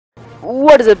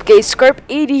What is up, guys? Scarp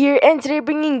 80 here, and today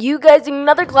bringing you guys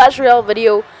another Clash Royale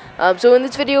video. So in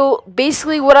this video,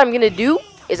 basically what I'm gonna do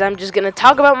is I'm just gonna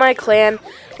talk about my clan,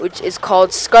 which is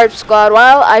called Scarp Squad,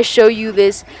 while I show you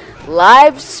this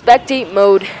live spectate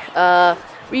mode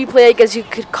replay, I guess you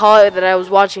could call it, that I was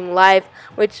watching live,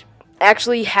 which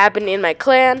actually happened in my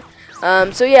clan.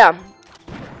 So yeah.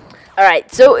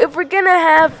 Alright, so if we're gonna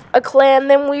have a clan,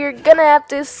 then we're gonna have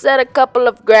to set a couple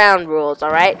of ground rules,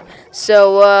 alright?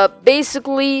 So,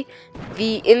 basically,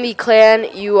 in the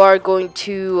clan, you are going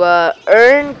to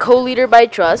earn co-leader by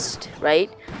trust, right?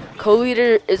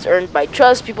 Co-leader is earned by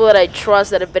trust, people that I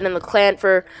trust that have been in the clan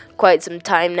for quite some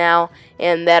time now,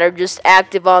 and that are just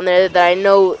active on there, that I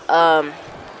know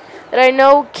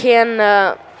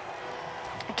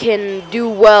can do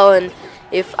well, and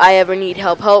if I ever need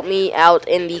help me out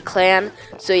in the clan.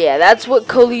 So yeah, that's what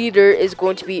co-leader is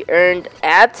going to be earned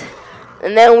at.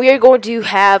 And then we are going to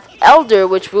have elder,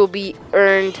 which will be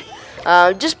earned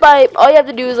just by, all you have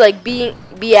to do is like be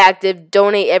active,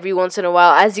 donate every once in a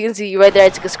while. As you can see right there, I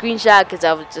took a screenshot because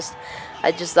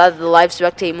I just thought the live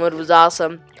spectate mode was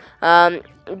awesome.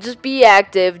 Just be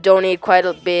active, donate quite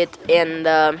a bit, and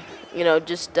you know,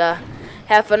 just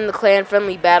have fun in the clan,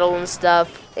 friendly battle and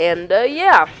stuff. And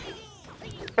yeah.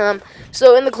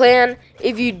 So in the clan,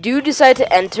 if you do decide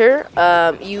to enter,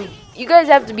 you guys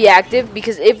have to be active,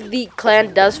 because if the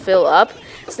clan does fill up,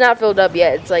 it's not filled up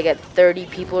yet, it's like at 30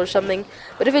 people or something,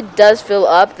 but if it does fill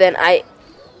up, then I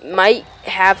might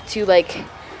have to like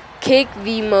kick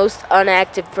the most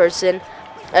inactive person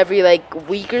every like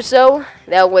week or so.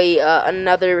 That way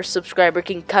another subscriber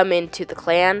can come into the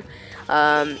clan,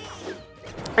 and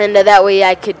that way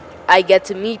I get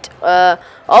to meet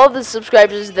all of the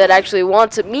subscribers that actually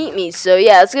want to meet me. So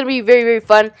yeah, it's gonna be very, very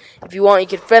fun. If you want, you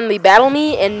can friendly battle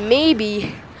me, and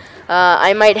maybe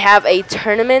I might have a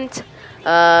tournament.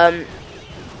 I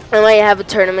might have a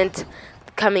tournament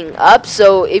coming up.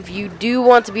 So if you do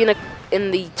want to be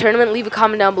in the tournament, leave a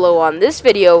comment down below on this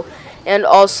video, and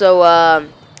also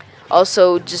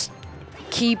just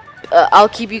I'll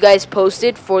keep you guys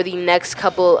posted for the next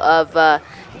couple of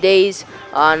days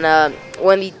on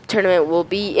when the tournament will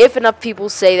be. If enough people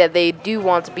say that they do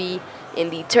want to be in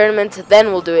the tournament,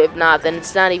 then we'll do it. If not, then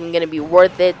it's not even gonna be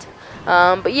worth it.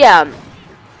 But yeah,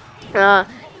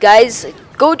 guys,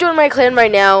 go join my clan right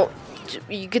now.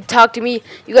 You could talk to me.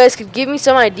 You guys could give me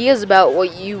some ideas about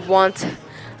what you want,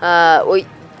 what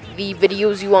the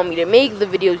videos you want me to make, the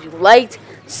videos you liked,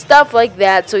 stuff like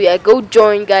that. So yeah, go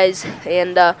join, guys,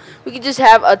 and we could just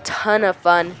have a ton of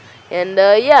fun. And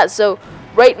yeah, so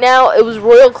right now it was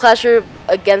Royal Clasher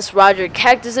against Roger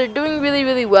Cactus. They're doing really,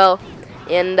 really well,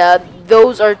 and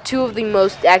those are two of the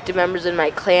most active members in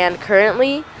my clan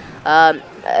currently.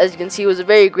 As you can see, it was a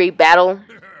very great battle.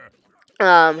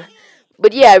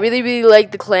 But yeah, I really, really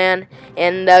like the clan,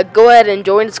 and go ahead and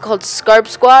join. It's called Scarp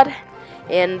Squad,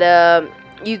 and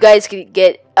you guys can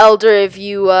get elder if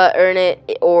you earn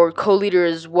it, or co-leader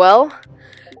as well.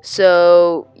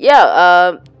 So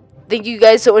yeah, thank you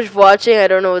guys so much for watching. I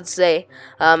don't know what to say.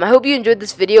 I hope you enjoyed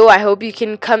this video. I hope you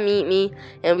can come meet me,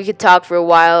 and we could talk for a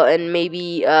while, and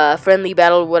maybe friendly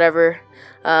battle, whatever.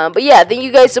 But yeah, thank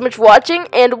you guys so much for watching,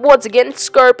 and once again,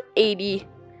 Scarp 80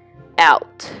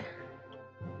 out.